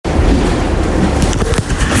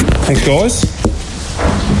Thanks, guys.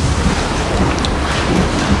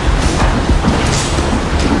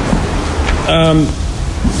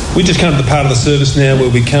 We just come to the part of the service now where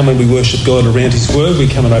we come and we worship God around His Word. We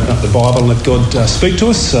come and open up the Bible and let God speak to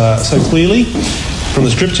us so clearly from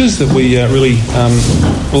the Scriptures that we really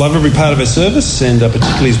love every part of our service, and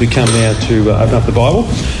particularly as we come now to open up the Bible.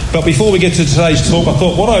 But before we get to today's talk, I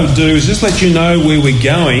thought what I would do is just let you know where we're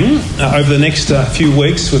going over the next few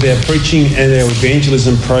weeks with our preaching and our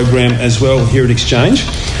evangelism program as well here at Exchange.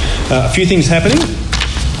 A few things happening.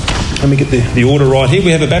 Let me get the order right here.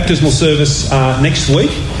 We have a baptismal service next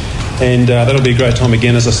week. And that'll be a great time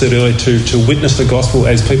again, as I said earlier, to witness the gospel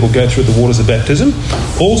as people go through the waters of baptism.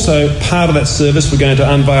 Also, part of that service, we're going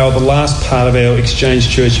to unveil the last part of our Exchange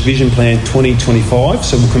Church Vision Plan 2025.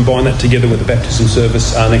 So we'll combine that together with the baptism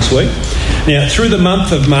service next week. Now, through the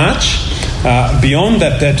month of March, beyond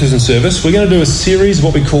that baptism service, we're going to do a series of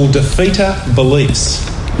what we call Defeater Beliefs.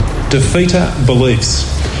 Defeater Beliefs.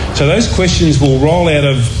 So those questions will roll out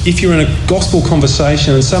of, if you're in a gospel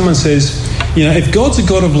conversation and someone says, you know, if God's a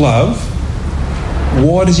God of love,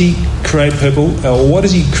 why does He create people, or why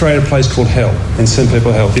does He create a place called hell and send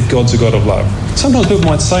people to hell if God's a God of love? Sometimes people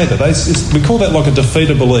might say that. We call that like a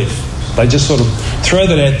defeater belief. They just sort of throw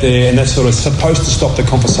that out there, and that's sort of supposed to stop the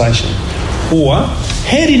conversation. Or,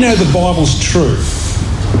 how do you know the Bible's true?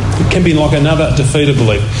 It can be like another defeater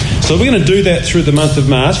belief. So we're going to do that through the month of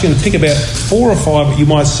March. We're going to pick about 4 or 5, you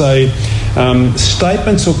might say,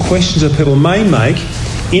 statements or questions that people may make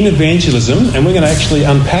in evangelism, and we're going to actually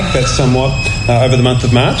unpack that somewhat over the month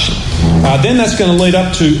of March. Then that's going to lead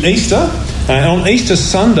up to Easter. On Easter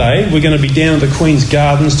Sunday, we're going to be down at the Queen's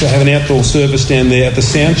Gardens to have an outdoor service down there at the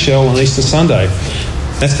Sound Shell on Easter Sunday.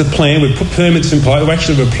 That's the plan. We've put permits in place. We're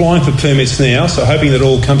actually applying for permits now, so hoping that it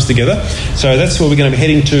all comes together. So that's where we're going to be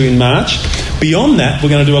heading to in March. Beyond that, we're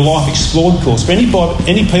going to do a Life Explored course. For any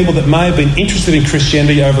people that may have been interested in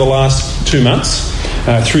Christianity over the last 2 months,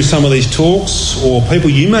 through some of these talks, or people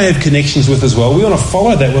you may have connections with as well, we want to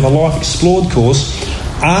follow that with a Life Explored course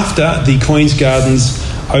after the Queen's Gardens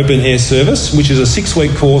open air service, which is a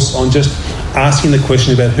 6-week course on just asking the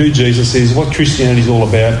question about who Jesus is, what Christianity is all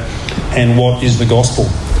about, and what is the gospel.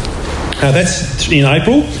 That's in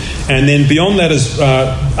April, and then beyond that is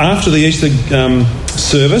after the Easter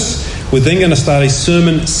service, we're then going to start a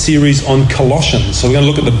sermon series on Colossians. So we're going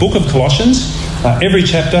to look at the book of Colossians, every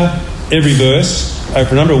chapter, every verse.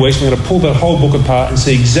 Over a number of weeks, we're going to pull that whole book apart and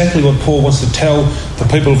see exactly what Paul wants to tell the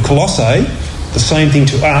people of Colossae, the same thing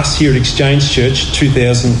to us here at Exchange Church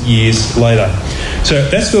 2,000 years later. So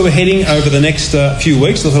that's where we're heading over the next few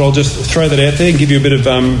weeks. I thought I'll just throw that out there and give you a bit of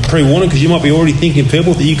pre-warning, because you might be already thinking of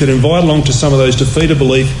people that you could invite along to some of those Defeater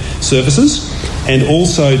Belief services, and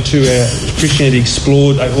also to our Christianity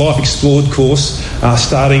Explored, a Life Explored course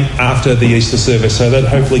starting after the Easter service. So that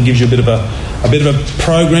hopefully gives you a bit of a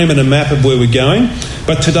program and a map of where we're going.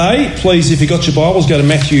 But today, please, if you've got your Bibles, go to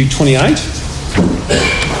Matthew 28.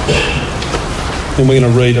 And we're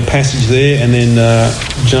going to read a passage there and then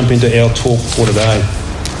jump into our talk for today.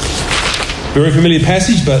 Very familiar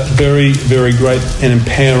passage, but very, very great and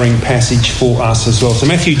empowering passage for us as well. So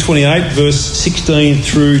Matthew 28, verse 16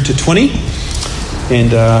 through to 20.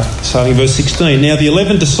 And starting verse 16. Now the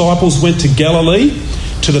 11 disciples went to Galilee,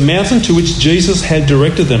 to the mountain to which Jesus had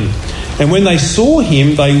directed them. And when they saw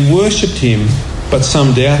Him, they worshipped Him, but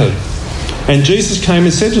some doubted. And Jesus came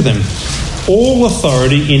and said to them, all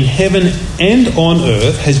authority in heaven and on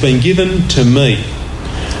earth has been given to me.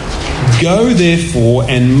 Go therefore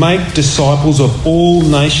and make disciples of all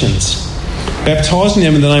nations, baptizing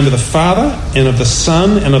them in the name of the Father and of the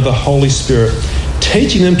Son and of the Holy Spirit,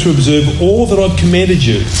 teaching them to observe all that I've commanded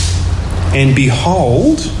you. And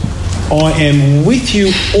behold, I am with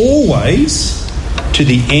you always to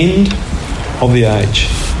the end of the age.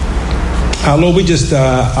 Lord, we just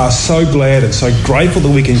are so glad and so grateful that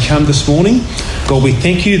we can come this morning. God, we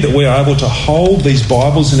thank you that we are able to hold these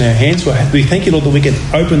Bibles in our hands. We thank you, Lord, that we can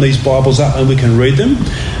open these Bibles up and we can read them.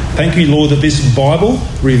 Thank you, Lord, that this Bible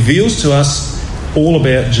reveals to us all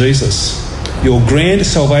about Jesus, your grand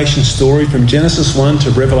salvation story from Genesis 1 to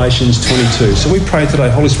Revelations 22. So we pray today,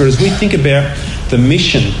 Holy Spirit, as we think about the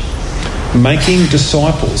mission, making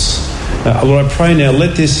disciples, Lord, I pray now,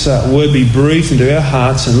 let this word be breathed into our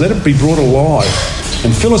hearts and let it be brought alive,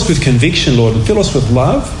 and fill us with conviction, Lord, and fill us with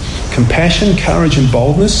love, compassion, courage and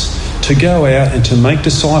boldness to go out and to make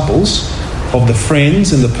disciples of the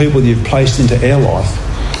friends and the people you've placed into our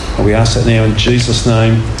life. And we ask that now in Jesus'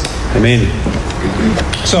 name. Amen.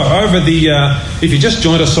 So if you just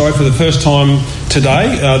joined us, for the first time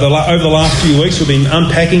today, over the last few weeks we've been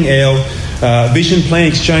unpacking our Vision Plan,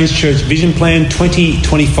 Exchange Church Vision Plan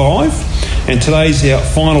 2025. And today's our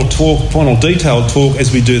final detailed talk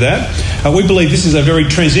as we do that. We believe this is a very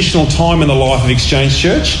transitional time in the life of Exchange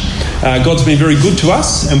Church. God's been very good to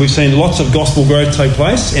us, and we've seen lots of gospel growth take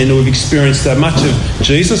place, and we've experienced much of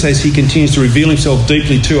Jesus as he continues to reveal himself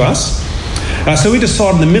deeply to us. So we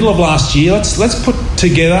decided in the middle of last year, let's put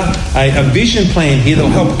together a vision plan here that will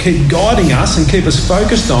help keep guiding us and keep us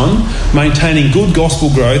focused on maintaining good gospel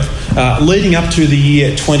growth leading up to the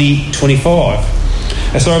year 2025.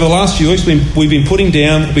 So over the last few weeks, we've been putting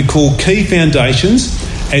down what we call key foundations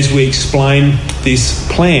as we explain this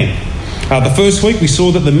plan. The first week we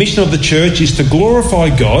saw that the mission of the church is to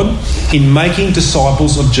glorify God in making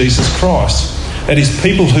disciples of Jesus Christ. That is,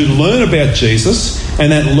 people who learn about Jesus,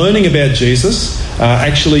 and that learning about Jesus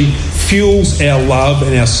actually fuels our love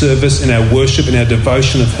and our service and our worship and our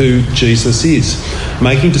devotion of who Jesus is.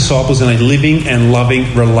 Making disciples in a living and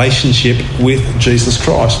loving relationship with Jesus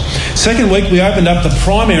Christ. Second week, we opened up the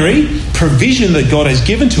primary provision that God has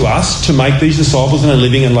given to us to make these disciples in a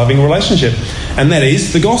living and loving relationship, and that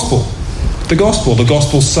is the gospel. The gospel. The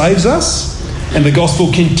gospel saves us, and the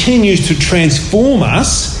gospel continues to transform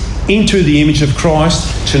us into the image of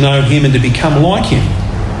Christ, to know him and to become like him.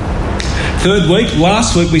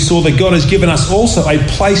 Last week we saw that God has given us also a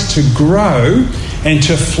place to grow and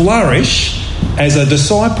to flourish as a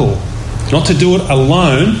disciple. Not to do it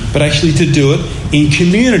alone, but actually to do it in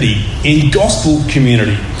community, in gospel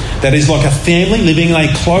community. That is like a family living in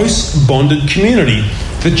a close bonded community,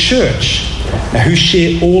 the church, who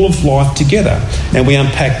share all of life together. And we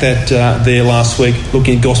unpacked that there last week,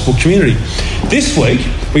 looking at gospel community. This week,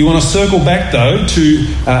 we want to circle back, though,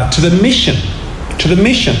 to the mission. To the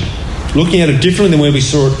mission. Looking at it differently than where we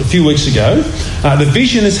saw it a few weeks ago. The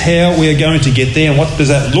vision is how we are going to get there and what does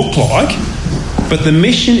that look like. But the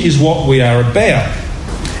mission is what we are about.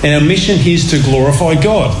 And our mission is to glorify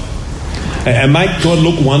God and make God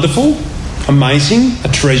look wonderful, amazing, a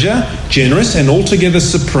treasure, generous and altogether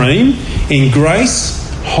supreme in grace,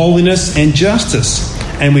 holiness and justice.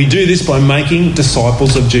 And we do this by making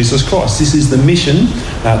disciples of Jesus Christ. This is the mission,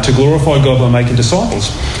 to glorify God by making disciples.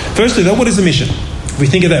 Firstly, though, what is the mission? If we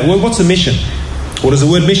think of that word, what's a mission? What does the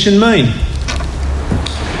word mission mean?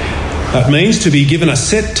 It means to be given a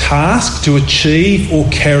set task to achieve or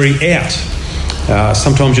carry out.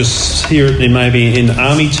 Sometimes you'll hear it maybe in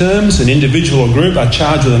army terms. An individual or group are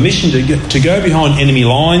charged with a mission to go behind enemy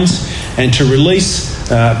lines and to release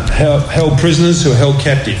held prisoners who are held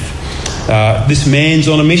captive. This man's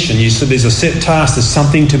on a mission. You said there's a set task, there's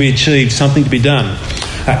something to be achieved, something to be done.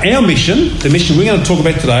 Our mission, the mission we're going to talk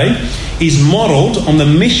about today, is modelled on the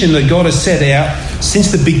mission that God has set out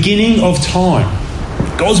since the beginning of time.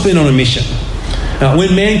 God's been on a mission.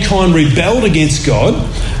 When mankind rebelled against God,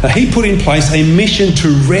 he put in place a mission to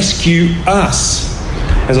rescue us.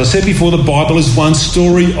 As I said before, the Bible is one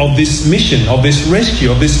story of this mission, of this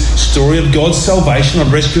rescue, of this story of God's salvation,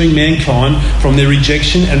 of rescuing mankind from their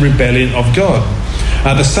rejection and rebellion of God.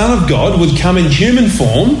 The Son of God would come in human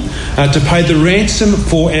form to pay the ransom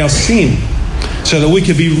for our sin, so that we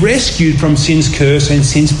could be rescued from sin's curse and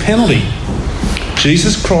sin's penalty.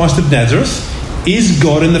 Jesus Christ of Nazareth is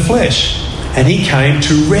God in the flesh, and he came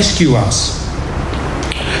to rescue us.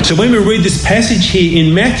 So when we read this passage here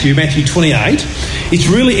in Matthew 28,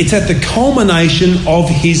 it's at the culmination of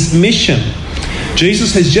his mission.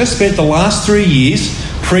 Jesus has just spent the last 3 years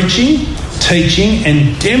preaching, teaching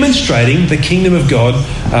and demonstrating the kingdom of God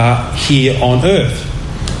here on earth.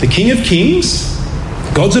 The King of Kings,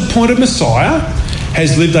 God's appointed Messiah,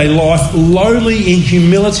 has lived a life lowly in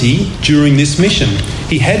humility during this mission.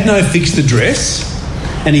 He had no fixed address,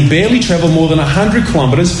 and he barely travelled more than 100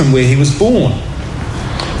 kilometres from where he was born.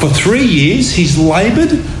 For 3 years, he's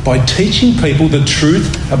laboured by teaching people the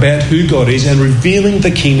truth about who God is and revealing the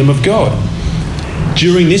kingdom of God.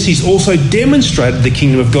 During this, he's also demonstrated the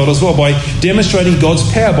kingdom of God as well by demonstrating God's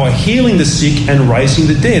power, by healing the sick and raising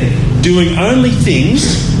the dead, doing only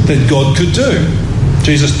things that God could do.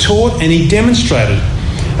 Jesus taught and he demonstrated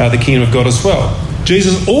the kingdom of God as well.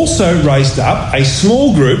 Jesus also raised up a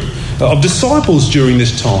small group of disciples during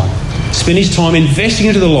this time. Spent his time investing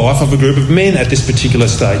into the life of a group of men at this particular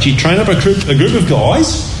stage. He trained up a group of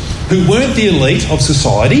guys who weren't the elite of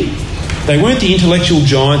society. They weren't the intellectual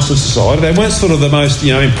giants of society. They weren't sort of the most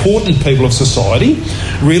important people of society.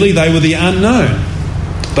 Really, they were the unknown.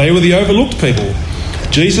 They were the overlooked people.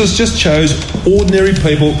 Jesus just chose ordinary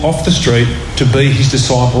people off the street to be his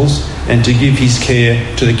disciples and to give his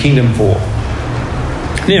care to the kingdom for.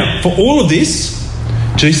 Now, for all of this,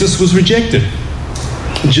 Jesus was rejected.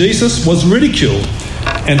 Jesus was ridiculed.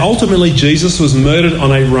 And ultimately, Jesus was murdered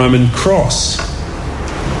on a Roman cross.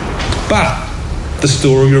 But the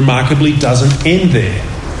story remarkably doesn't end there.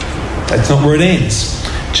 That's not where it ends.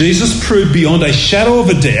 Jesus proved beyond a shadow of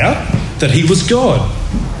a doubt that he was God.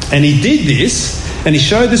 And he did this, and he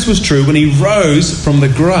showed this was true when he rose from the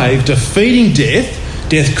grave, defeating death.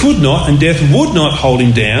 Death could not and death would not hold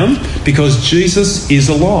him down because Jesus is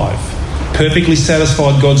alive. Perfectly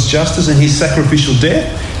satisfied God's justice in his sacrificial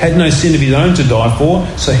death, had no sin of his own to die for,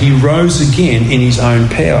 so he rose again in his own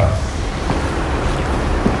power.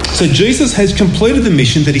 So Jesus has completed the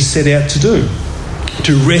mission that he set out to do,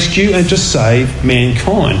 to rescue and to save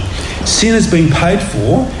mankind. Sin has been paid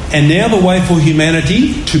for, and now the way for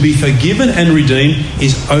humanity to be forgiven and redeemed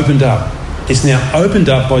is opened up. It's now opened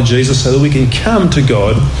up by Jesus so that we can come to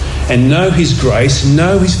God and know his grace,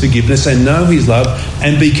 know his forgiveness and know his love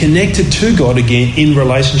and be connected to God again in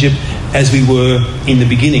relationship as we were in the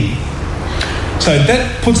beginning. So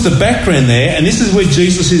that puts the background there, and this is where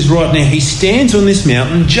Jesus is right now. He stands on this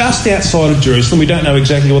mountain just outside of Jerusalem. We don't know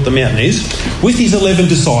exactly what the mountain is, with his 11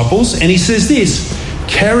 disciples, and he says this: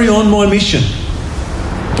 carry on my mission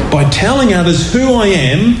by telling others who I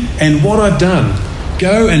am and what I've done.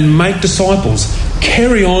 Go and make disciples.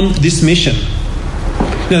 Carry on this mission.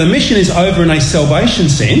 Now, the mission is over in a salvation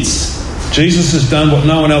sense. Jesus has done what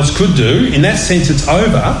no one else could do. In that sense, it's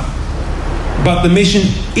over. But the mission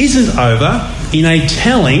isn't over in a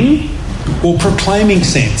telling or proclaiming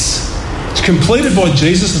sense. It's completed by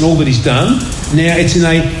Jesus and all that he's done. Now it's in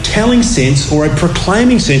a telling sense or a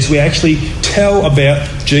proclaiming sense. We actually tell about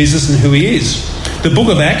Jesus and who he is. The book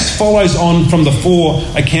of Acts follows on from the 4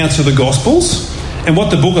 accounts of the Gospels. And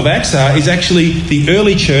what the book of Acts are is actually the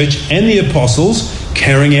early church and the apostles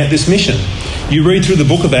carrying out this mission. You read through the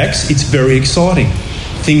book of Acts, it's very exciting.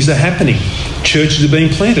 Things are happening. Churches are being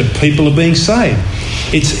planted. People are being saved.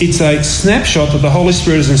 It's a snapshot that the Holy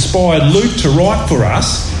Spirit has inspired Luke to write for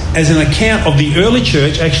us as an account of the early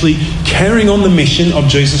church actually carrying on the mission of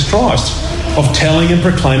Jesus Christ, of telling and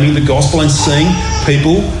proclaiming the gospel and seeing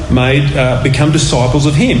people become disciples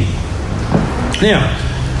of him. Now,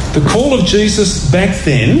 the call of Jesus back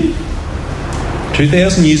then,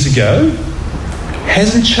 2,000 years ago,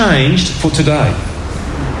 hasn't changed for today.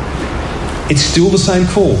 It's still the same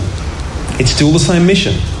call. It's still the same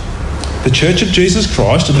mission. The Church of Jesus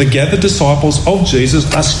Christ, of the gathered disciples of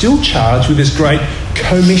Jesus, are still charged with this great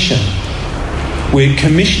commission. We're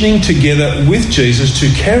commissioning together with Jesus to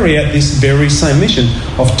carry out this very same mission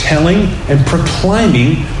of telling and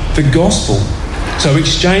proclaiming the gospel. So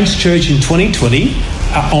Exchange Church in 2020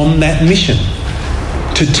 are on that mission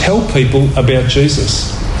to tell people about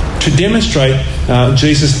Jesus, to demonstrate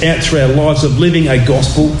Jesus out through our lives of living a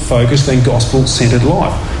gospel-focused and gospel-centred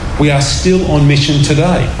life. We are still on mission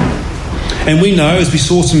today. And we know, as we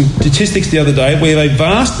saw some statistics the other day, we have a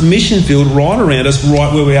vast mission field right around us,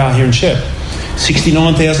 right where we are here in Shep.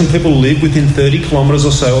 69,000 people live within 30 kilometres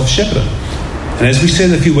or so of Shepparton. And as we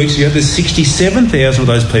said a few weeks ago, there's 67,000 of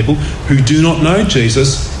those people who do not know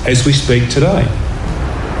Jesus as we speak today.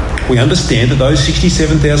 We understand that those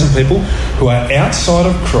 67,000 people who are outside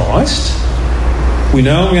of Christ, we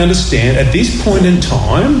know and we understand at this point in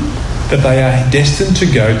time that they are destined to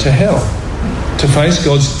go to hell, to face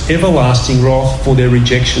God's everlasting wrath for their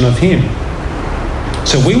rejection of him.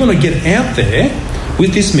 So we want to get out there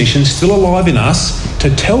with this mission still alive in us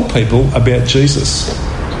to tell people about Jesus,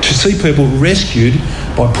 to see people rescued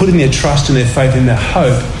by putting their trust and their faith and their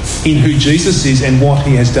hope in who Jesus is and what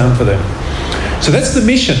he has done for them. So that's the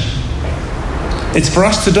mission. It's for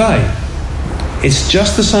us today. It's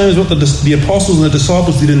just the same as what the apostles and the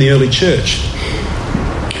disciples did in the early church.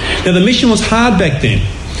 Now, the mission was hard back then.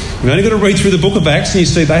 We've only got to read through the book of Acts and you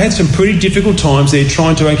see they had some pretty difficult times there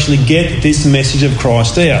trying to actually get this message of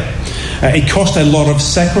Christ out. It cost a lot of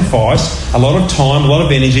sacrifice, a lot of time, a lot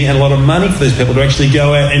of energy and a lot of money for these people to actually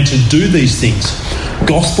go out and to do these things.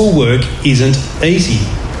 Gospel work isn't easy.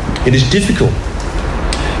 It is difficult.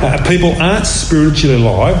 People aren't spiritually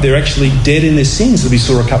alive. They're actually dead in their sins, as we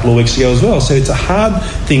saw a couple of weeks ago as well. So it's a hard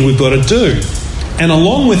thing we've got to do. And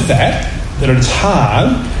along with that it's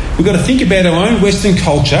hard, we've got to think about our own Western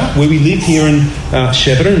culture, where we live here in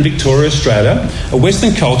Shepparton in Victoria, Australia, a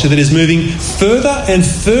Western culture that is moving further and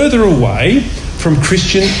further away from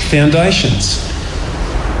Christian foundations.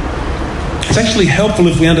 It's actually helpful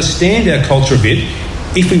if we understand our culture a bit,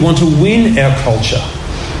 if we want to win our culture.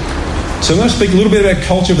 So I'm going to speak a little bit about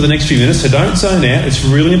culture for the next few minutes, so don't zone out. It's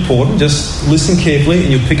really important. Just listen carefully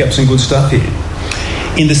and you'll pick up some good stuff here.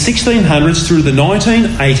 In the 1600s through the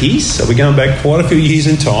 1980s, so we're going back quite a few years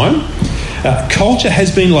in time, culture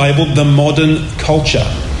has been labelled the modern culture.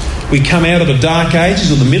 We come out of the Dark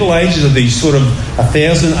Ages or the Middle Ages of the sort of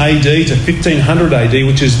 1000 AD to 1500 AD,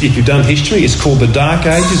 which is, if you've done history, it's called the Dark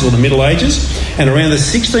Ages or the Middle Ages. And around the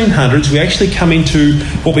 1600s, we actually come into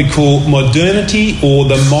what we call modernity or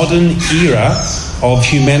the modern era of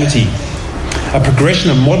humanity. A progression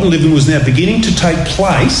of modern living was now beginning to take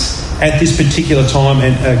place at this particular time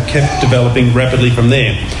and kept developing rapidly from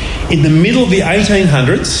there. In the middle of the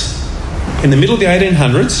 1800s,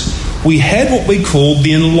 we had what we called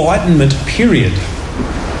the Enlightenment period.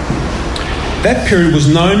 That period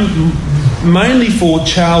was known mainly for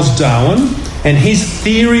Charles Darwin and his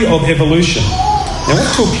theory of evolution. Now,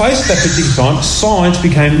 what took place at that particular time, science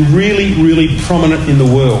became really, really prominent in the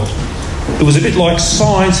world. It was a bit like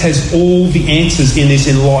science has all the answers in this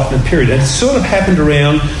Enlightenment period. And it sort of happened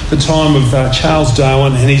around the time of Charles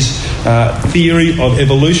Darwin and his theory of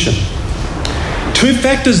evolution. Two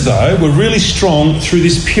factors, though, were really strong through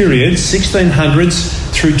this period,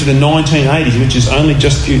 1600s through to the 1980s, which is only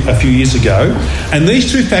just a few years ago. And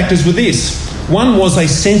these two factors were this. One was a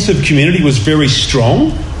sense of community was very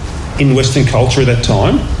strong in Western culture at that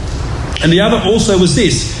time. And the other also was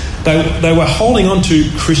this. They were holding on to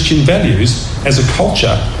Christian values as a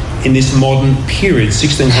culture in this modern period,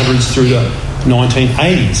 1600s through the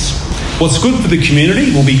 1980s. What's good for the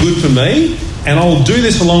community will be good for me, and I'll do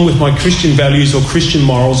this along with my Christian values or Christian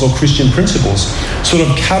morals or Christian principles. Sort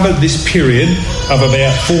of covered this period of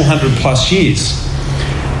about 400 plus years.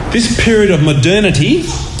 This period of modernity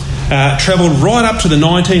travelled right up to the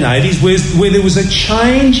 1980s where there was a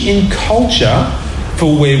change in culture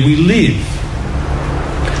for where we live.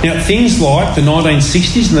 Now, things like the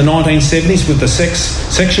 1960s and the 1970s with the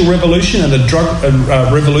sexual revolution and the drug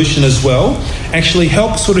revolution as well actually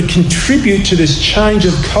helped sort of contribute to this change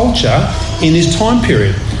of culture in this time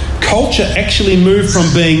period. Culture actually moved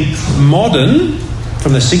from being modern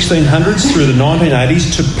from the 1600s through the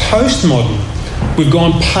 1980s to postmodern. We've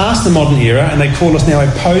gone past the modern era and they call us now a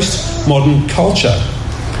postmodern culture.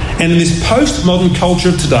 And in this postmodern culture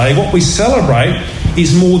of today, what we celebrate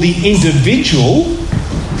is more the individual,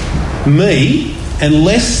 me, and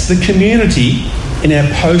less the community in our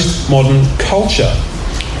postmodern culture.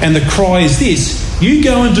 And the cry is this: you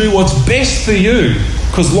go and do what's best for you,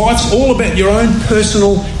 because life's all about your own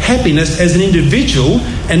personal happiness as an individual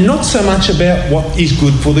and not so much about what is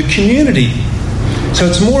good for the community. So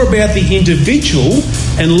it's more about the individual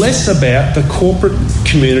and less about the corporate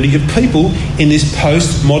community of people in this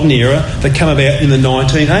postmodern era that come about in the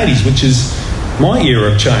 1980s, which is my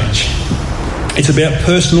era of change. It's about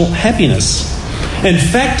personal happiness. And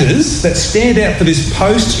factors that stand out for this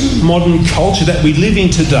postmodern culture that we live in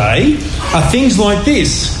today are things like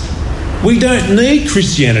this. We don't need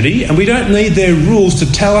Christianity and we don't need their rules to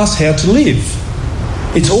tell us how to live.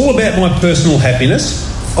 It's all about my personal happiness.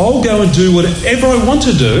 I'll go and do whatever I want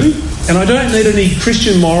to do, and I don't need any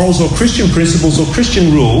Christian morals or Christian principles or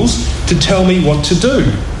Christian rules to tell me what to do.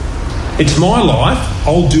 It's my life.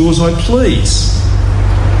 I'll do as I please.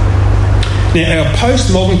 Now, our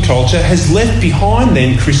postmodern culture has left behind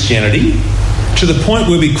then Christianity to the point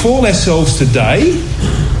where we call ourselves today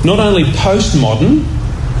not only postmodern,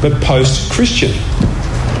 but post-Christian.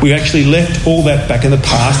 We've actually left all that back in the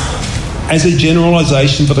past as a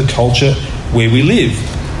generalisation for the culture where we live.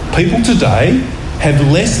 People today have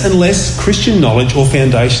less and less Christian knowledge or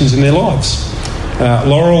foundations in their lives.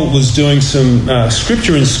 Laurel was doing some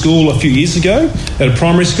scripture in school a few years ago at a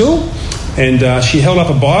primary school, and she held up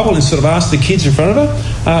a Bible and sort of asked the kids in front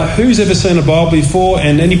of her, who's ever seen a Bible before,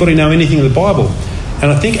 and anybody know anything of the Bible?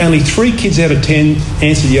 And I think only 3 kids out of 10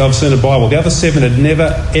 answered, yeah, I've seen a Bible. The other 7 had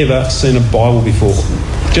never, ever seen a Bible before.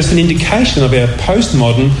 Just an indication of our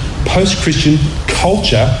postmodern, post-Christian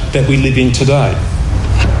culture that we live in today.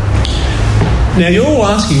 Now, you're all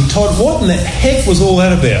asking, Todd, what in the heck was all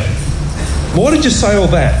that about? Why did you say all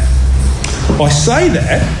that? I say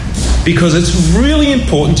that because it's really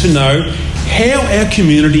important to know how our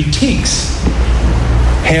community ticks,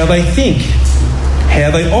 how they think, how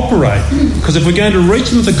they operate. Because if we're going to reach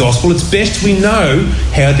them with the gospel, it's best we know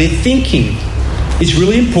how they're thinking. It's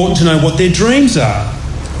really important to know what their dreams are,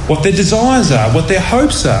 what their desires are, what their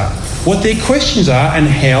hopes are, what their questions are, and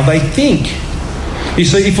how they think. You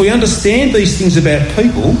see, if we understand these things about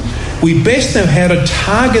people, we best know how to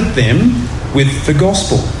target them with the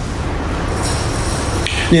gospel.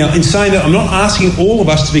 Now, in saying that, I'm not asking all of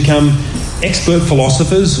us to become expert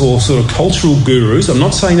philosophers or sort of cultural gurus. I'm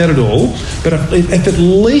not saying that at all. But if at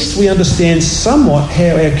least we understand somewhat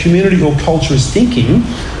how our community or culture is thinking,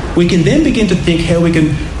 we can then begin to think how we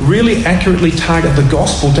can really accurately target the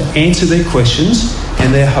gospel to answer their questions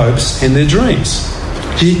and their hopes and their dreams.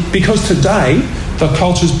 Because today, the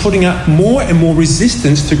culture is putting up more and more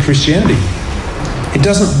resistance to Christianity. It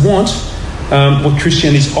doesn't want what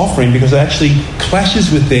Christianity is offering because it actually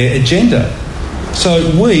clashes with their agenda.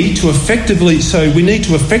 So we need to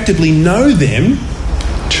effectively know them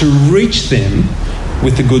to reach them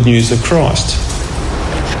with the good news of Christ.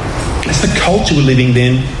 It's the culture we're living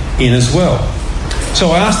then in as well.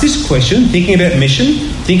 So I asked this question, thinking about mission,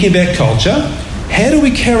 thinking about culture, how do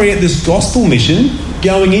we carry out this gospel mission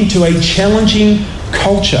going into a challenging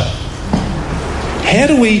culture? How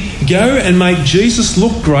do we go and make Jesus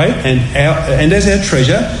look great and as our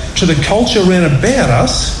treasure to the culture around about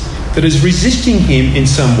us that is resisting him in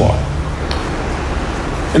some way?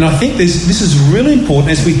 And I think this is really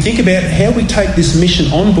important as we think about how we take this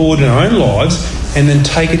mission on board in our own lives and then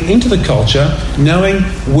take it into the culture, knowing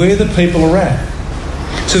where the people are at.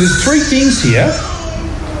 So there's three things here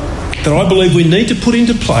that I believe we need to put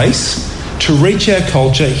into place to reach our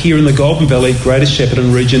culture here in the Goulburn Valley, Greater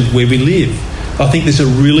Shepparton region where we live. I think these are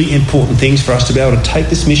really important things for us to be able to take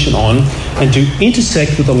this mission on and to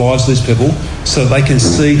intersect with the lives of these people so they can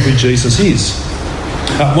see who Jesus is.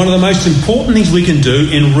 One of the most important things we can do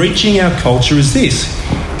in reaching our culture is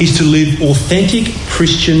to live authentic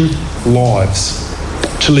Christian lives.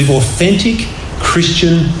 To live authentic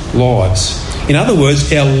Christian lives. In other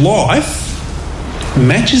words, our life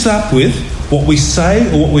matches up with what we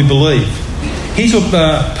say or what we believe. Here's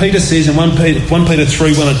what Peter says in 1 Peter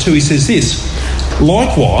 3, 1 and 2. He says this: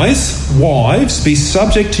 "Likewise, wives, be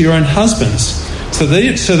subject to your own husbands, so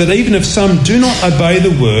that even if some do not obey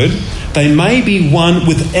the word, they may be won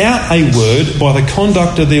without a word by the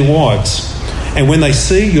conduct of their wives, and when they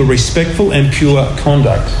see your respectful and pure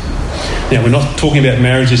conduct." Now, we're not talking about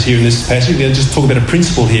marriages here in this passage. We're just talking about a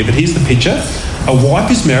principle here. But here's the picture. A wife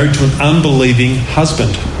is married to an unbelieving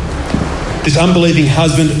husband. This unbelieving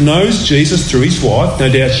husband knows Jesus through his wife. No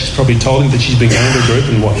doubt she's probably told him that she's been going to a group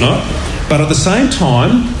and whatnot. But at the same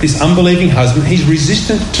time, this unbelieving husband, he's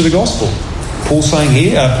resistant to the gospel. Peter's saying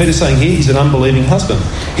here, he's an unbelieving husband.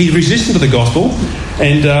 He's resistant to the gospel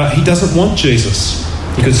and he doesn't want Jesus.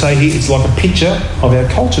 You could say here it's like a picture of our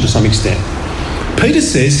culture to some extent. Peter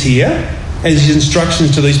says here, as his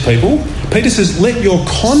instructions to these people, Peter says, let your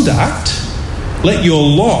conduct, let your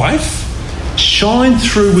life shine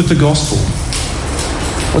through with the gospel.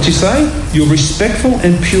 What's he say? Your respectful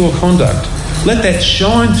and pure conduct. Let that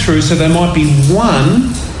shine through so they might be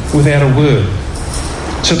won without a word.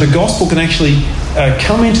 So the gospel can actually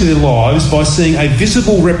come into their lives by seeing a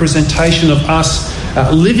visible representation of us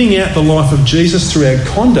living out the life of Jesus through our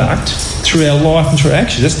conduct, through our life and through our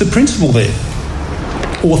actions. That's the principle there.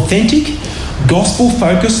 Authentic,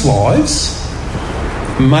 gospel-focused lives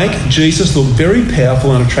make Jesus look very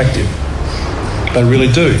powerful and attractive. They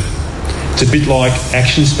really do. It's a bit like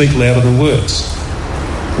actions speak louder than words.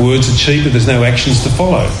 Words are cheap if there's no actions to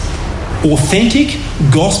follow. Authentic,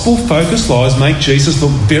 gospel-focused lives make Jesus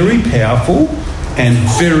look very powerful and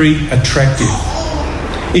very attractive.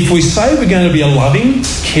 If we say we're going to be a loving,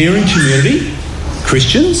 caring community,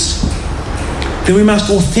 Christians, then we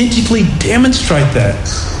must authentically demonstrate that.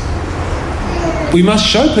 We must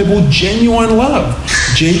show people genuine love,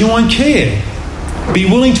 genuine care. Be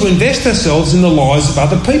willing to invest ourselves in the lives of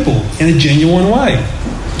other people in a genuine way.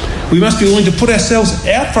 We must be willing to put ourselves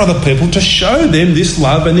out for other people to show them this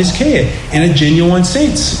love and this care in a genuine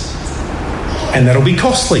sense. And that'll be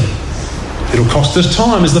costly. It'll cost us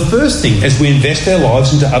time as the first thing as we invest our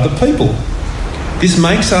lives into other people. This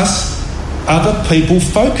makes us other people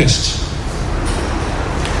focused.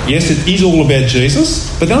 Yes, it is all about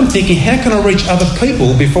Jesus, but then I'm thinking, how can I reach other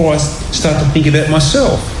people before I start to think about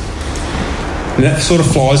myself? And that sort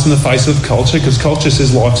of flies in the face of culture, because culture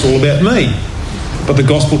says life's all about me. But the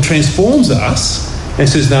gospel transforms us and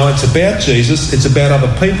says, no, it's about Jesus, it's about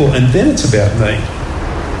other people, and then it's about me.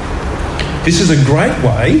 This is a great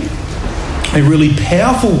way, a really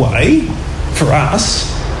powerful way for us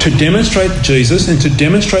to demonstrate Jesus and to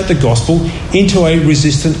demonstrate the gospel into a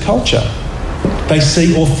resistant culture. They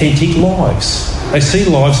see authentic lives. They see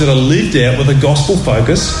lives that are lived out with a gospel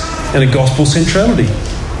focus and a gospel centrality.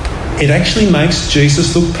 It actually makes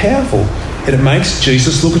Jesus look powerful and it makes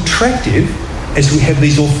Jesus look attractive as we have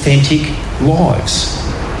these authentic lives.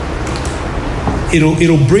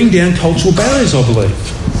 It'll bring down cultural barriers, I believe.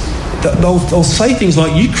 They'll say things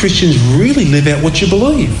like, you Christians really live out what you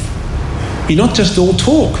believe. You're not just all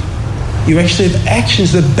talk. You actually have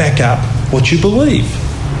actions that back up what you believe.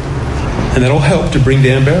 And that'll help to bring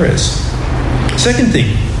down barriers. Second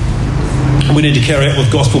thing we need to carry out with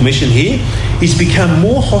gospel mission here is become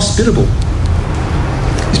more hospitable.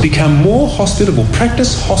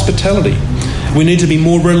 Practice hospitality. We need to be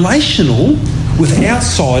more relational with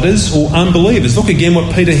outsiders or unbelievers. Look again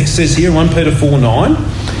what Peter says here in 1 Peter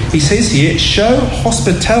 4:9. He says here, show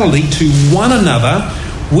hospitality to one another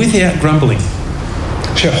without grumbling.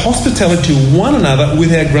 Show hospitality to one another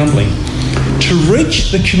without grumbling. To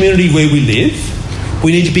reach the community where we live,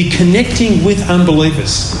 we need to be connecting with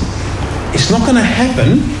unbelievers. It's not going to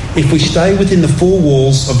happen if we stay within the four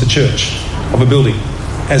walls of the church, of a building,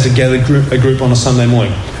 as a gathered group on a Sunday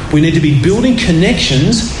morning. We need to be building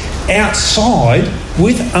connections outside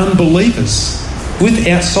with unbelievers, with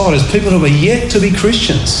outsiders, people who are yet to be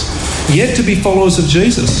Christians, yet to be followers of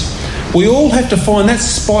Jesus. We all have to find that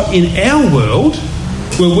spot in our world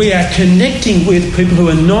where we are connecting with people who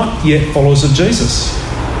are not yet followers of Jesus.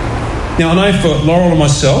 Now, I know for Laurel and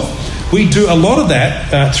myself, we do a lot of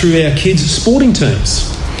that through our kids' sporting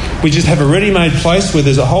teams. We just have a ready-made place where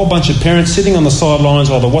there's a whole bunch of parents sitting on the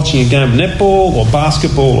sidelines either watching a game of netball or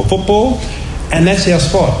basketball or football, and that's our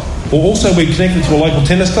spot. Or also we're connected to a local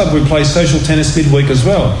tennis club. We play social tennis midweek as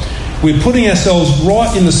well. We're putting ourselves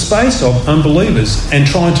right in the space of unbelievers and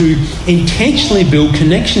trying to intentionally build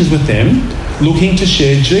connections with them, looking to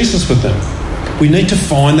share Jesus with them. We need to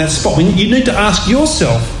find that spot. You need to ask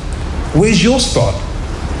yourself, where's your spot?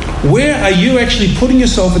 Where are you actually putting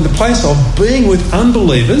yourself in the place of being with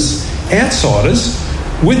unbelievers, outsiders,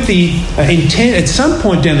 with the intent at some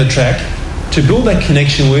point down the track to build that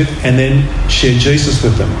connection with and then share Jesus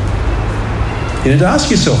with them? You need to ask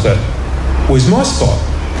yourself that. Where's my spot?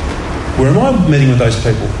 Where am I meeting with those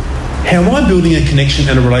people? How am I building a connection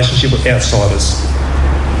and a relationship with outsiders?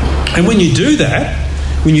 And when you do that,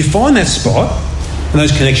 when you find that spot and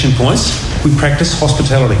those connection points, we practice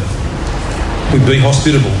hospitality. We be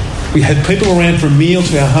hospitable. We have people around for a meal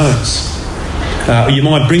to our homes. You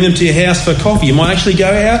might bring them to your house for coffee. You might actually go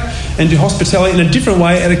out and do hospitality in a different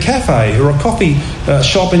way at a cafe or a coffee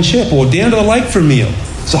shop in Shep, or down to the lake for a meal.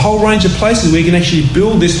 It's a whole range of places where you can actually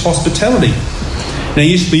build this hospitality. Now,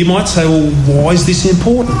 you might say, well, why is this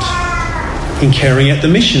important in carrying out the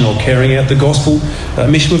mission or carrying out the gospel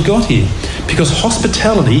mission we've got here? Because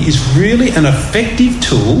hospitality is really an effective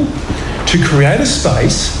tool to create a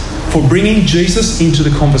space for bringing Jesus into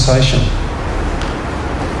the conversation.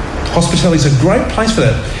 Hospitality is a great place for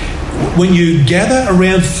that. When you gather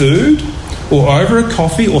around food or over a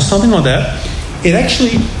coffee or something like that, it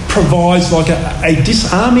actually provides like a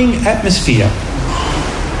disarming atmosphere.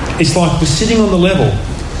 It's like we're sitting on the level.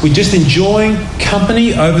 We're just enjoying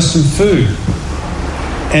company over some food.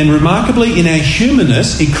 And remarkably, in our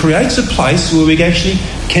humanness, it creates a place where we actually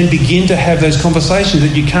can begin to have those conversations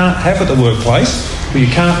that you can't have at the workplace, or you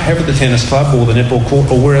can't have at the tennis club or the netball court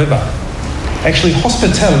or wherever. Actually,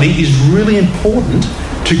 hospitality is really important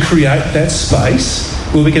to create that space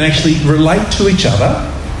where we can actually relate to each other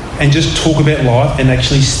and just talk about life and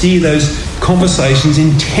actually steer those conversations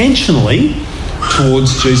intentionally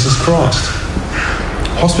towards Jesus Christ.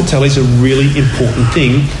 Hospitality is a really important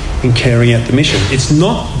thing in carrying out the mission. It's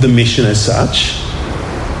not the mission as such,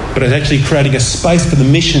 but it's actually creating a space for the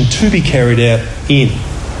mission to be carried out in.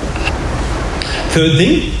 Third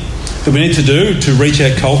thing that we need to do to reach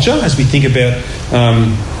our culture as we think about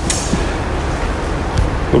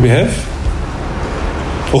what we have?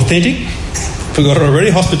 Authentic. Forgot it already.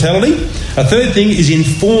 Hospitality. A third thing is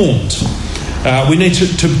informed. We need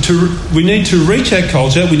to reach our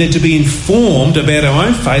culture. We need to be informed about our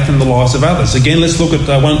own faith and the lives of others. Again, let's look at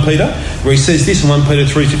 1 Peter, where he says this in 1 Peter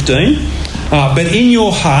 3:15. But in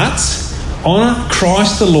your hearts, honour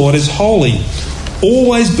Christ the Lord as holy,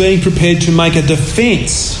 always being prepared to make a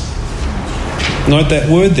defence. Note that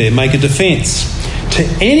word there, make a defence. To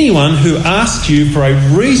anyone who asks you for a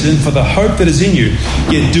reason for the hope that is in you,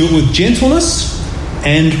 yet do it with gentleness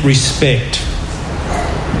and respect.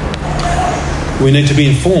 We need to be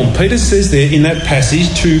informed. Peter says there in that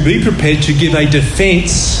passage to be prepared to give a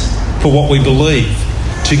defence for what we believe,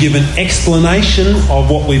 to give an explanation of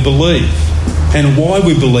what we believe and why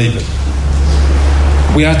we believe it.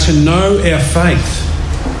 We are to know our faith.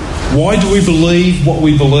 Why do we believe what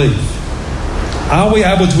we believe? Are we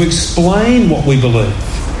able to explain what we believe?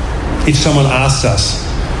 If someone asks us,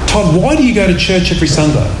 Todd, why do you go to church every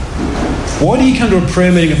Sunday? Why do you come to a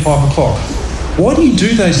prayer meeting at 5 o'clock? Why do you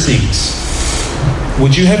do those things?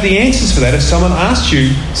 Would you have the answers for that if someone asked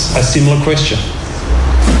you a similar question?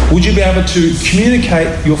 Would you be able to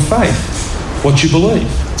communicate your faith, what you believe?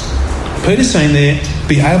 Peter's saying there,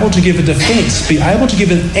 be able to give a defence, be able to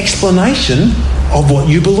give an explanation of what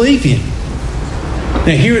you believe in.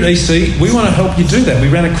 Now here at EC, we want to help you do that. We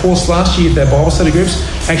ran a course last year with our Bible study groups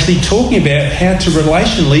actually talking about how to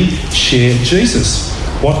relationally share Jesus.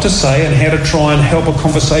 what to say and how to try and help a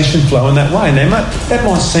conversation flow in that way. Now, that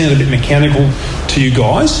might sound a bit mechanical to you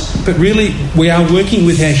guys, but really we are working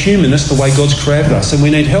with our humanness the way God's created us, and we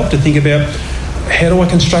need help to think about, how do I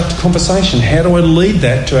construct a conversation? How do I lead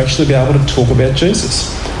that to actually be able to talk about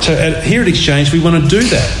Jesus? So here at Exchange, we want to do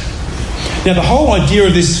that. Now, the whole idea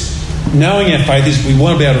of this knowing our faith is we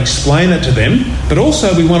want to be able to explain that to them, but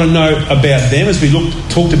also we want to know about them, as we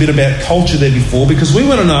talked a bit about culture there before, because we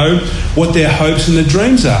want to know what their hopes and their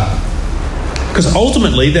dreams are. Because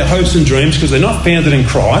ultimately their hopes and dreams, because they're not founded in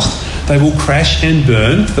Christ, they will crash and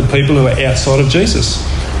burn for the people who are outside of Jesus.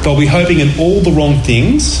 They'll be hoping in all the wrong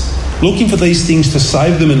things, looking for these things to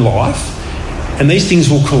save them in life, and these things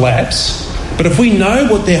will collapse. But if we know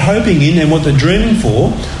what they're hoping in and what they're dreaming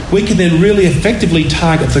for, we can then really effectively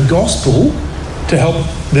target the gospel to help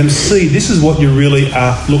them see this is what you really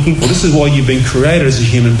are looking for. This is why you've been created as a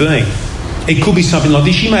human being. It could be something like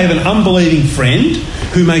this. You may have an unbelieving friend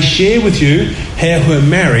who may share with you how her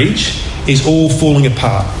marriage is all falling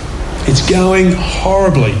apart. It's going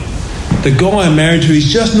horribly. The guy I'm married to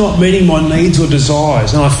is just not meeting my needs or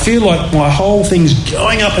desires, and I feel like my whole thing's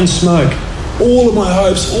going up in smoke. All of my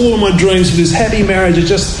hopes, all of my dreams for this happy marriage are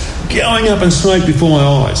just going up in smoke before my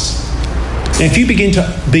eyes. Now, if you begin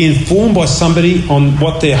to be informed by somebody on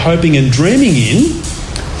what they're hoping and dreaming in,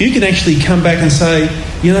 you can actually come back and say,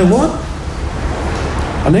 you know what?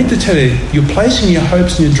 I need to tell you, you're placing your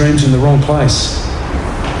hopes and your dreams in the wrong place.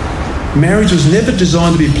 Marriage was never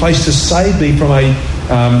designed to be a place to save me from a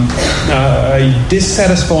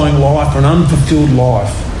dissatisfying life or an unfulfilled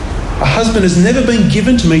life. A husband has never been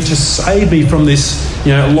given to me to save me from this,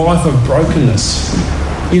 life of brokenness.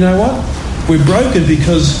 You know what? We're broken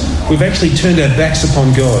because we've actually turned our backs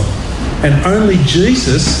upon God. And only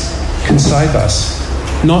Jesus can save us,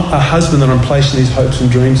 not a husband that I'm placing these hopes and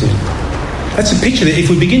dreams in. That's a picture that if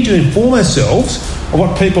we begin to inform ourselves of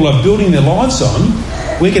what people are building their lives on,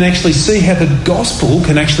 we can actually see how the gospel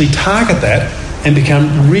can actually target that and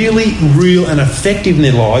become really real and effective in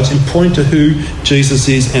their lives and point to who Jesus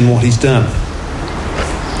is and what he's done.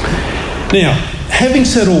 Now, having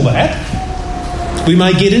said all that, we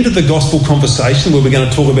may get into the gospel conversation where we're going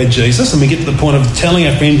to talk about Jesus, and we get to the point of telling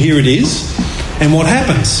our friend, here it is, and what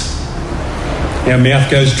happens? Our mouth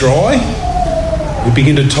goes dry, we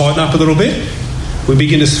begin to tighten up a little bit, we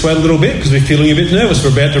begin to sweat a little bit because we're feeling a bit nervous.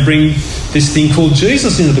 We're about to bring this thing called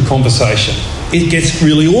Jesus into the conversation. It gets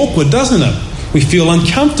really awkward, doesn't it? We feel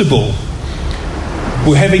uncomfortable.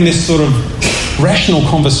 We're having this sort of rational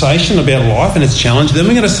conversation about life and its challenge. Then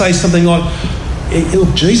we're going to say something like,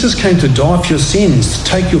 look, Jesus came to die for your sins, to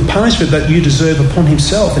take your punishment that you deserve upon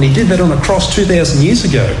himself, and he did that on a cross 2,000 years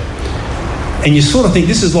ago. And you sort of think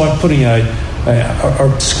this is like putting a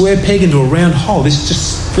square peg into a round hole. This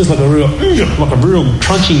just feels like a real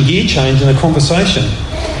crunching gear change in a conversation.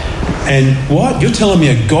 And what? You're telling me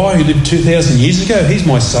a guy who lived 2,000 years ago, he's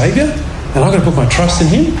my saviour? And I've got to put my trust in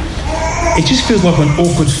him? It just feels like an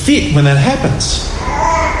awkward fit when that happens.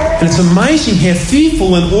 And it's amazing how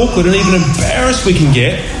fearful and awkward and even embarrassed we can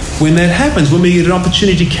get when that happens, when we get an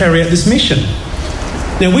opportunity to carry out this mission.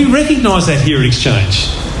 Now, we recognise that here at Exchange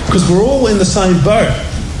because we're all in the same boat.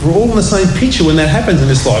 We're all in the same picture when that happens in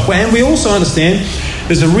this life. And we also understand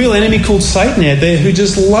there's a real enemy called Satan out there who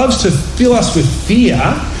just loves to fill us with fear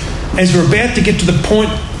as we're about to get to the point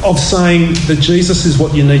of saying that Jesus is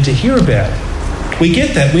what you need to hear about. We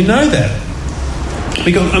get that. We know that.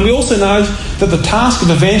 And we also know that the task of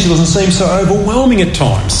evangelism seems so overwhelming at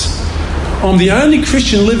times. I'm the only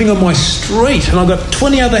Christian living on my street, and I've got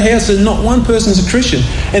 20 other houses and not one person's a Christian.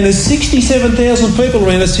 And there's 67,000 people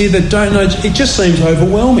around us here that don't know. It just seems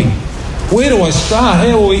overwhelming. Where do I start?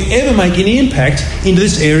 How will we ever make any impact into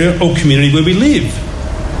this area or community where we live?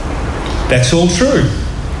 That's all true.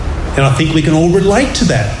 And I think we can all relate to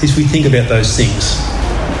that as we think about those things.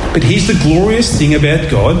 But here's the glorious thing about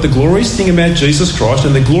God, the glorious thing about Jesus Christ,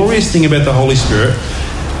 and the glorious thing about the Holy Spirit.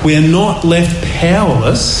 We are not left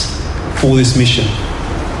powerless for this mission.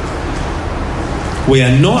 We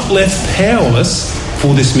are not left powerless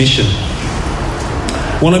for this mission.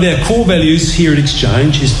 One of our core values here at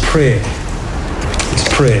Exchange is prayer.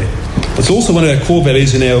 It's prayer. It's also one of our core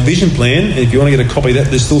values in our vision plan, and if you want to get a copy of that,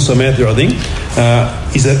 there's still some out there, I think,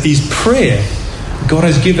 is prayer. God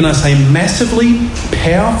has given us a massively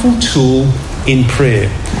powerful tool in prayer.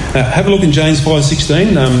 Have a look in James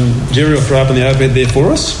 5:16. Jerry will throw up on the overhead there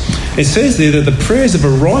for us. It says there that the prayers of a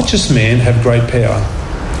righteous man have great power.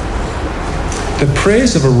 The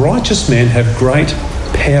prayers of a righteous man have great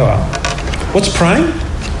power. What's praying?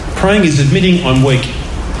 Praying is admitting I'm weak.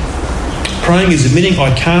 Praying is admitting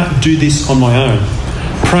I can't do this on my own.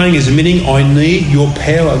 Praying is admitting, I need your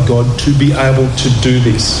power, God, to be able to do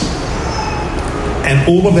this. And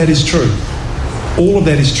all of that is true. All of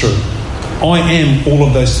that is true. I am all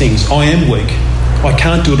of those things. I am weak. I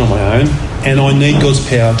can't do it on my own, and I need God's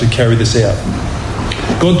power to carry this out.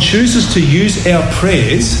 God chooses to use our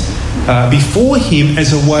prayers before Him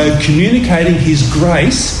as a way of communicating His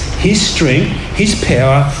grace, His strength, His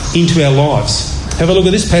power into our lives. Have a look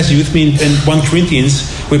at this passage with me in 1 Corinthians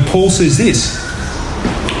where Paul says this.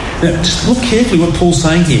 Now, just look carefully what Paul's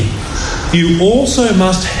saying here. You also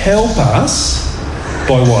must help us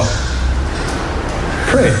by what?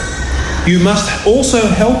 Prayer. You must also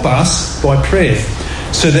help us by prayer,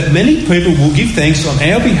 so that many people will give thanks on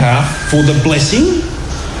our behalf for the blessing,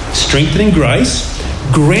 strengthening grace,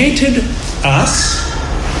 granted us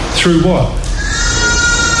through what?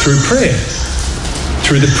 Through prayer.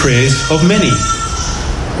 Through the prayers of many.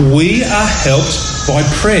 We are helped by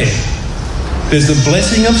prayer. There's a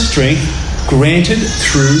blessing of strength granted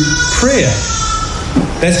through prayer.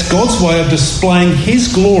 That's God's way of displaying His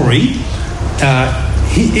glory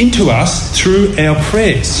into us through our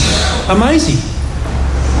prayers. Amazing.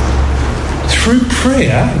 Through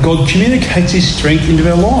prayer, God communicates His strength into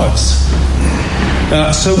our lives.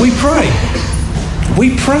 So we pray.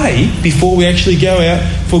 We pray before we actually go out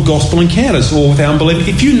for gospel encounters or with our unbelievers.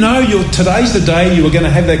 If you know today's the day you are going to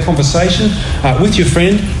have that conversation with your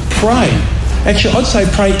friend, pray. Actually, I'd say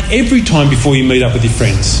pray every time before you meet up with your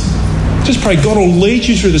friends. Just pray God will lead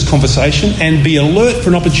you through this conversation and be alert for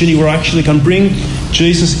an opportunity where I actually can bring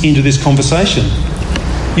Jesus into this conversation.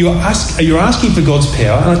 You're asking for God's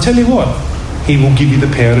power, and I tell you what, He will give you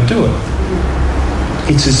the power to do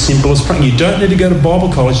it. It's as simple as praying. You don't need to go to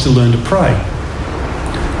Bible college to learn to pray.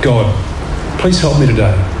 God, please help me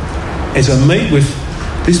today. As I meet with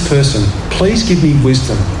this person, please give me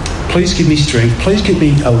wisdom. Please give me strength. Please keep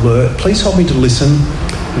me alert. Please help me to listen.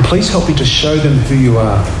 And please help me to show them who you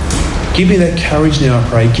are. Give me that courage now, I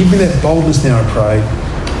pray. Give me that boldness now, I pray.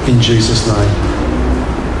 In Jesus'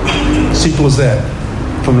 name. Simple as that.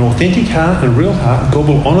 From an authentic heart and a real heart, God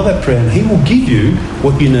will honour that prayer and He will give you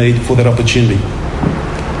what you need for that opportunity.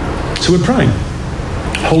 So we're praying.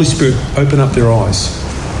 Holy Spirit, open up their eyes.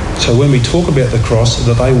 So when we talk about the cross,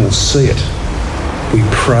 that they will see it. We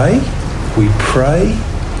pray, we pray,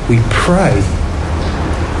 we pray,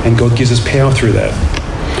 and God gives us power through that.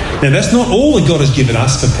 Now, that's not all that God has given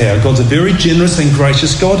us for power. God's a very generous and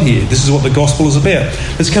gracious God here. This is what the gospel is about.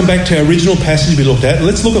 Let's come back to our original passage we looked at.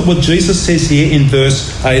 Let's look at what Jesus says here in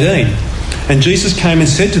verse 18. And Jesus came and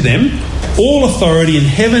said to them, all authority in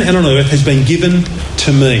heaven and on earth has been given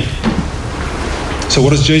to me. So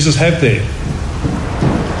what does Jesus have there?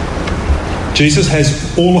 Jesus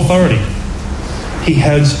has all authority. He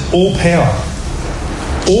has all power.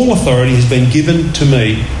 All authority has been given to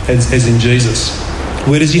me as in Jesus.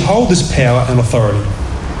 Where does He hold this power and authority?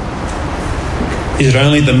 Is it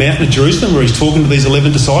only at the mountain of Jerusalem where He's talking to these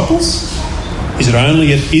 11 disciples? Is it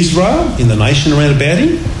only at Israel, in the nation around about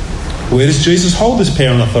Him? Where does Jesus hold this power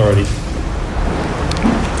and authority?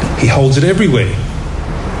 He holds it everywhere.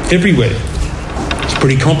 Everywhere. It's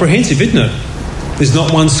pretty comprehensive, isn't it? There's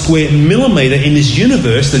not one square millimetre in this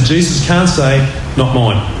universe that Jesus can't say, not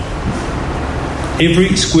mine.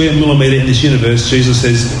 Every square millimetre in this universe, Jesus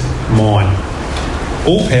says, mine.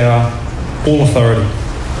 All power, all authority.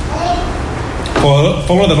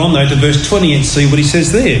 Follow that on though to verse 20 and see what He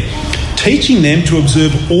says there. Teaching them to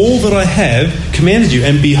observe all that I have commanded you.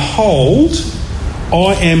 And behold,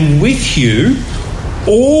 I am with you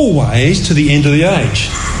always to the end of the age.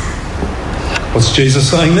 What's Jesus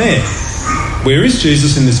saying there? Where is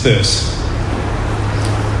Jesus in this verse?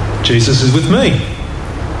 Jesus is with me.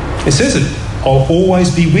 It says it. I'll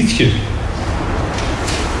always be with you.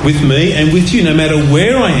 With me and with you. No matter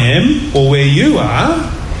where I am or where you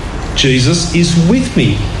are, Jesus is with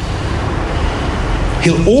me.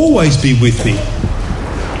 He'll always be with me.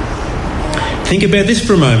 Think about this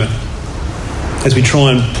for a moment as we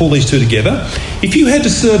try and pull these two together. If you had to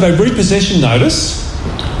serve a repossession notice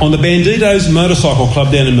on the Bandidos Motorcycle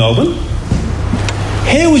Club down in Melbourne,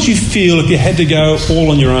 how would you feel if you had to go all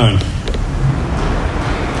on your own?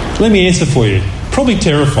 Let me answer for you. Probably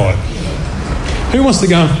terrified. Who wants to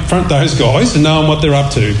go and front those guys and know what they're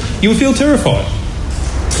up to? You would feel terrified.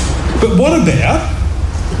 But what about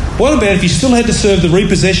if you still had to serve the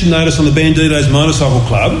repossession notice on the Bandidos Motorcycle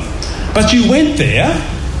Club, but you went there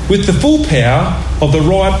with the full power of the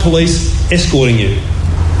riot police escorting you?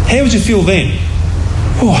 How would you feel then?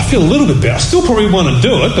 Oh, I feel a little bit better. I still probably want to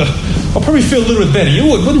do it, but I'll probably feel a little bit better.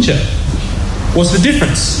 You would, wouldn't you? What's the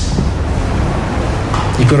difference?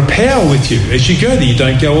 You've got a power with you. As you go there, you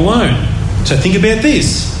don't go alone. So think about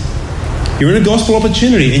this. You're in a gospel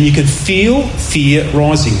opportunity and you can feel fear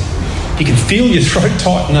rising. You can feel your throat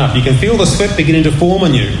tighten up. You can feel the sweat beginning to form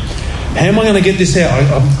on you. How am I going to get this out?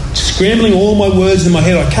 I'm scrambling all my words in my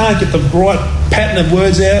head. I can't get the right pattern of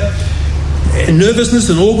words out. And nervousness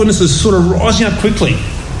and awkwardness is sort of rising up quickly.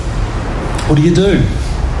 What do?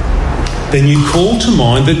 Then you call to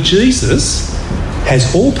mind that Jesus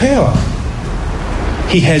has all power.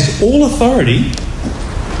 He has all authority,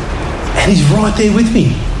 and he's right there with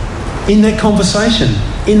me in that conversation,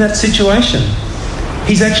 in that situation.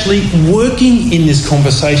 He's actually working in this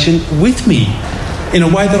conversation with me in a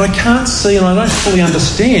way that I can't see and I don't fully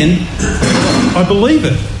understand. I believe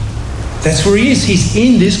it. That's where he is. He's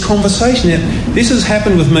in this conversation. Now, this has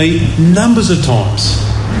happened with me numbers of times.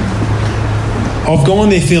 I've gone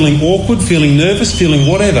there feeling awkward, feeling nervous, feeling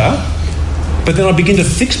whatever, but then I begin to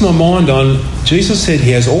fix my mind on Jesus said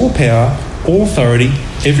he has all power, all authority,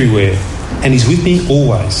 everywhere, and he's with me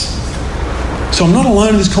always. So I'm not alone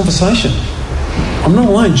in this conversation. I'm not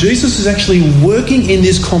alone. Jesus is actually working in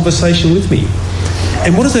this conversation with me.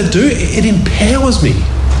 And what does that do? It empowers me.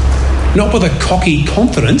 Not with a cocky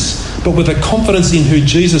confidence, but with a confidence in who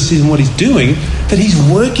Jesus is and what he's doing, that he's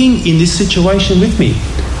working in this situation with me.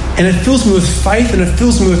 And it fills me with faith and it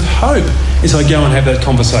fills me with hope as I go and have that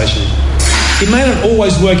conversation. It may not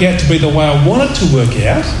always work out to be the way I want it to work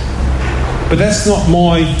out, but that's not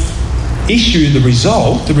my issue, the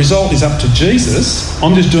result. The result is up to Jesus.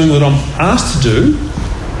 I'm just doing what I'm asked to do,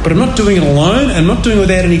 but I'm not doing it alone. I'm not doing it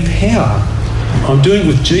without any power. I'm doing it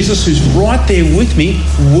with Jesus who's right there with me,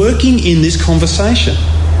 working in this conversation.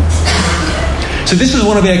 So this is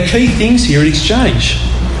one of our key things here at Exchange,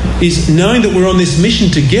 is knowing that we're on this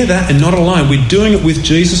mission together and not alone. We're doing it with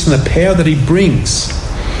Jesus and the power that he brings.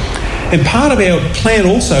 And part of our plan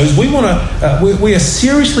also is we are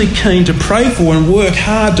seriously keen to pray for and work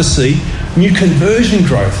hard to see new conversion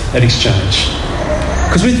growth at Exchange.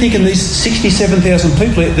 Because we're thinking these 67,000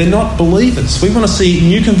 people, they're not believers. We want to see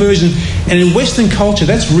new conversion. And in Western culture,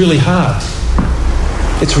 that's really hard.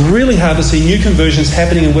 It's really hard to see new conversions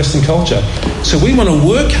happening in Western culture. So we want to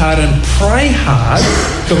work hard and pray hard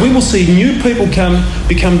that we will see new people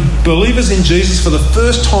become believers in Jesus for the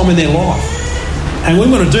first time in their life. And we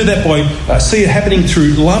want to do that by see it happening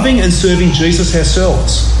through loving and serving Jesus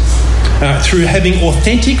ourselves, through having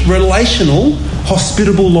authentic, relational,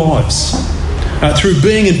 hospitable lives, through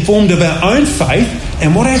being informed of our own faith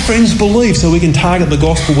and what our friends believe so we can target the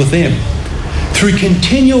gospel with them, through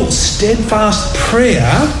continual steadfast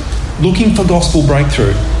prayer looking for gospel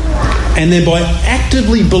breakthrough, and then by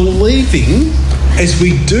actively believing as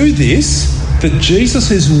we do this that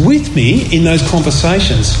Jesus is with me in those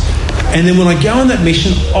conversations. And then when I go on that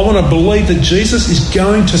mission, I want to believe that Jesus is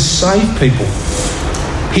going to save people.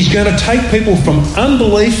 He's going to take people from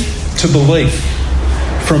unbelief to belief,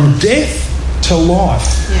 from death to life,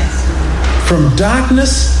 yes, from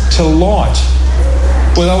darkness to light.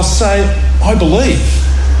 Where they'll say, I believe.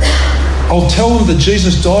 I'll tell them that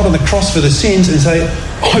Jesus died on the cross for their sins and say,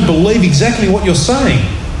 I believe exactly what you're saying.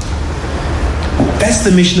 That's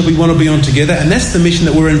the mission that we want to be on together, and that's the mission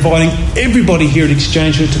that we're inviting everybody here at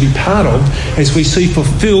Exchange to be part of as we see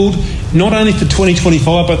fulfilled not only for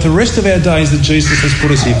 2025 but the rest of our days that Jesus has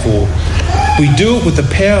put us here for. We do it with the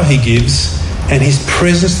power he gives and his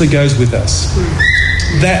presence that goes with us.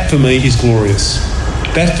 That for me is glorious.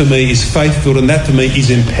 That for me is faith-filled, and that for me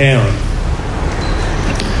is empowering.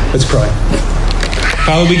 Let's pray.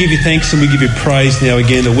 Father, we give you thanks and we give you praise now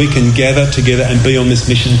again that we can gather together and be on this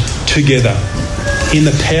mission together in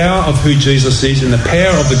the power of who Jesus is, in the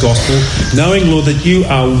power of the gospel, knowing, Lord, that you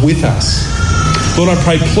are with us. Lord, I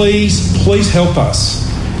pray, please help us.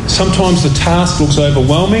 Sometimes the task looks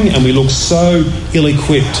overwhelming and we look so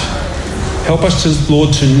ill-equipped. Help us,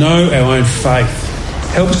 Lord, to know our own faith.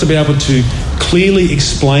 Help us to be able to clearly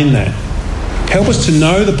explain that. Help us to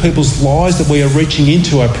know the people's lives that we are reaching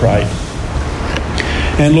into, I pray.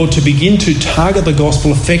 And Lord, to begin to target the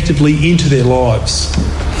gospel effectively into their lives.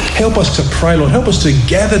 Help us to pray, Lord. Help us to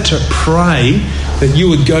gather to pray that you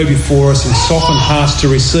would go before us and soften hearts to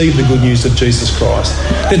receive the good news of Jesus Christ.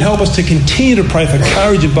 Then help us to continue to pray for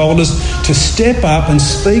courage and boldness to step up and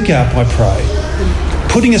speak up, I pray.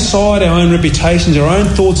 Putting aside our own reputations, our own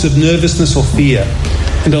thoughts of nervousness or fear,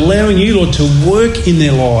 and allowing you, Lord, to work in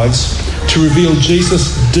their lives to reveal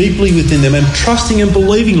Jesus deeply within them, and trusting and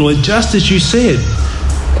believing, Lord, just as you said,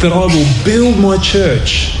 that I will build my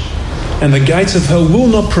church and the gates of hell will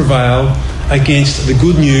not prevail against the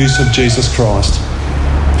good news of Jesus Christ.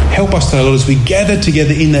 Help us, though, Lord, as we gather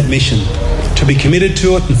together in that mission, to be committed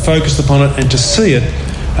to it and focused upon it and to see it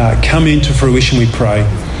come into fruition, we pray.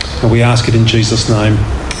 And we ask it in Jesus' name.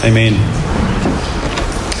 Amen.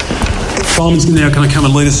 Simon's now going to come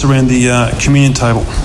and lead us around the communion table.